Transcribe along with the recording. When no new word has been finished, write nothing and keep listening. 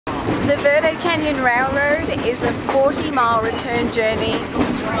So the Verde Canyon Railroad is a 40-mile return journey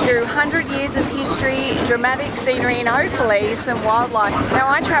through 100 years of history, dramatic scenery and hopefully some wildlife. Now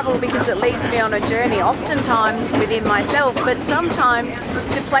I travel because it leads me on a journey, oftentimes within myself, but sometimes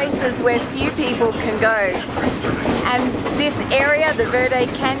to places where few people can go. And this area, the Verde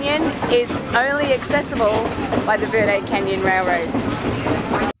Canyon, is only accessible by the Verde Canyon Railroad.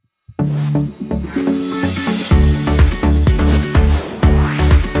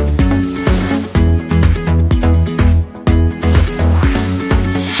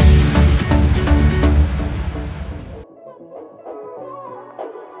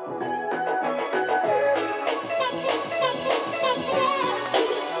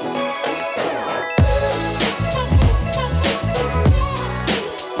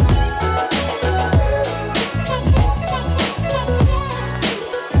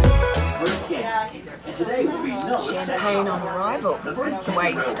 Champagne on arrival. That's the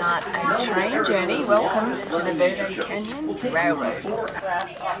way you start a train journey. Welcome to the Verde Canyon Railroad.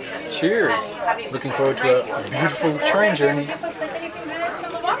 Cheers! Looking forward to a beautiful train journey.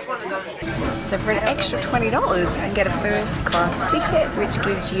 So for an extra $20 you can get a first class ticket which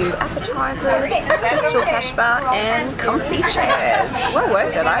gives you appetizers, access to a cash bar and comfy chairs. Well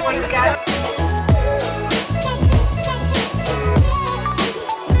worth it, I think.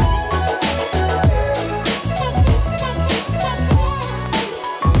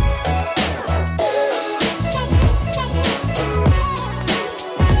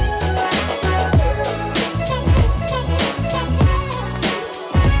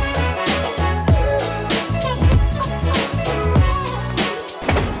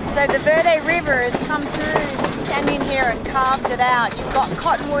 So the Verde River has come through the canyon here and carved it out. You've got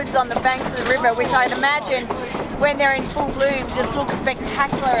cottonwoods on the banks of the river, which I'd imagine when they're in full bloom just look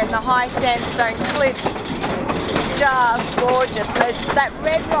spectacular, and the high sandstone cliffs. It's just gorgeous. That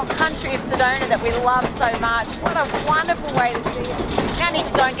red rock country of Sedona that we love so much. What a wonderful way to see it. Now I need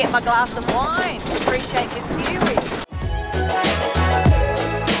to go and get my glass of wine to appreciate this view.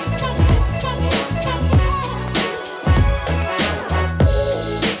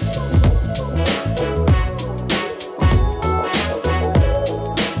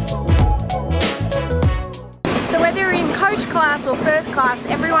 Class or first class,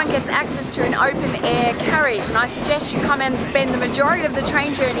 everyone gets access to an open air carriage, and I suggest you come and spend the majority of the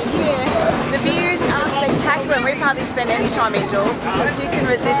train journey here. The views are spectacular and we've hardly spent any time indoors because who can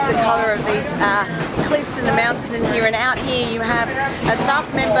resist the colour of these cliffs and the mountains in here. And out here you have a staff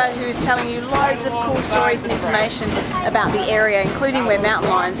member who's telling you loads of cool stories and information about the area, including where mountain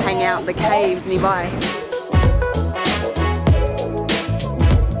lions hang out, the caves nearby.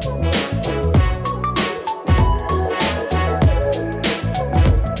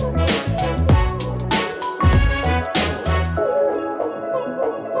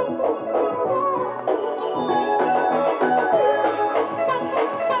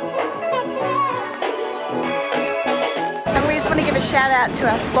 I just want to give a shout out to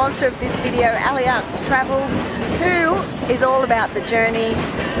our sponsor of this video, ITravelBecause, who is all about the journey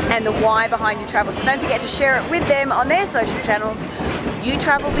and the why behind your travel. So don't forget to share it with them on their social channels. You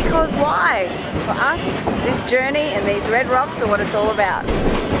travel because why? For us, this journey and these red rocks are what it's all about.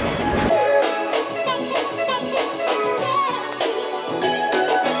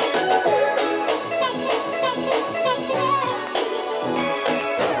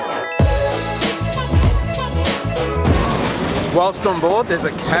 Whilst on board, there's a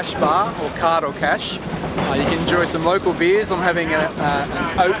cash bar, or card or cash. You can enjoy some local beers. I'm having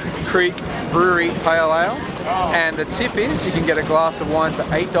an Oak Creek Brewery Pale Ale. And the tip is you can get a glass of wine for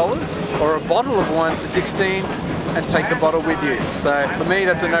 $8 or a bottle of wine for $16 and take the bottle with you. So for me,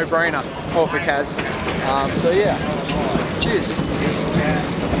 that's a no-brainer, or for Kaz. So yeah, cheers.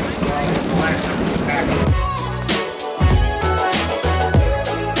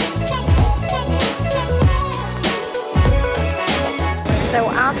 So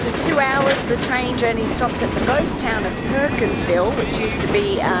after 2 hours, the train journey stops at the ghost town of Perkinsville, which used to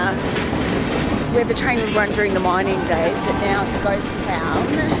be where the train would run during the mining days, but now it's a ghost town.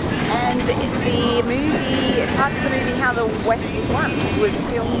 And the movie, parts of the movie How the West Was Won, was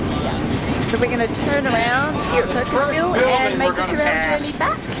filmed here. So we're going to turn around here at Perkinsville and make a 2-hour journey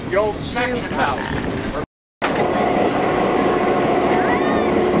back to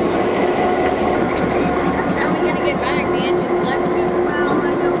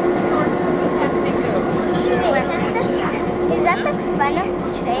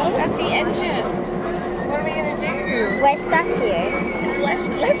That's the engine. What are we going to do? We're stuck here. It's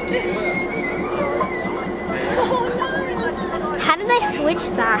left us. Oh no! How do they switch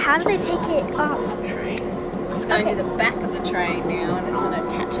that? How do they take it off? It's going to the back of the train now and it's going to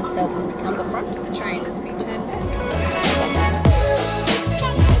attach itself itself and become the front of the train as we turn back.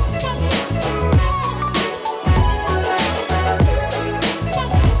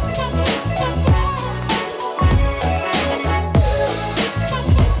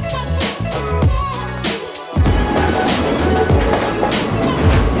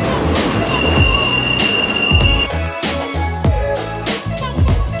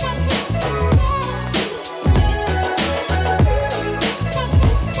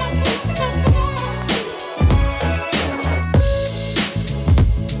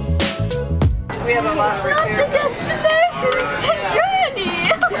 It's not the destination, it's the journey!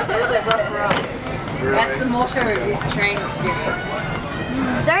 That's the motto of this train experience.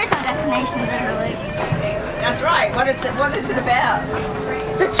 There is no destination, literally. That's right. What is it about?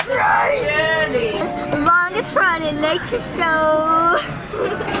 The train! Journey. Longest running nature show!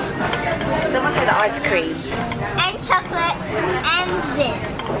 Someone said ice cream. And chocolate, and this.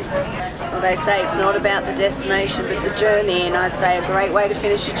 Well, they say it's not about the destination but the journey, and I say a great way to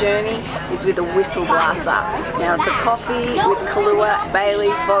finish a journey is with a whistle blaster. Now it's a coffee with Kahlua,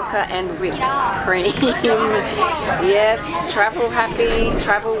 Bailey's, vodka and whipped cream. Yes, travel happy,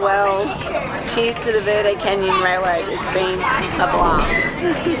 travel well. Cheers to the Verde Canyon Railroad. It's been a blast.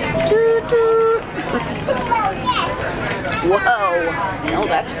 Toot toot. Whoa, oh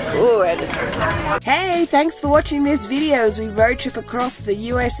that's good. Hey, thanks for watching this video as we road trip across the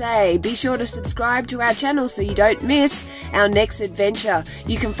USA. Be sure to subscribe to our channel so you don't miss our next adventure.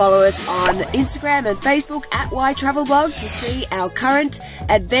 You can follow us on Instagram and Facebook at ITravelBlog to see our current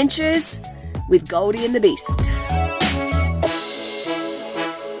adventures with Goldie and the Beast.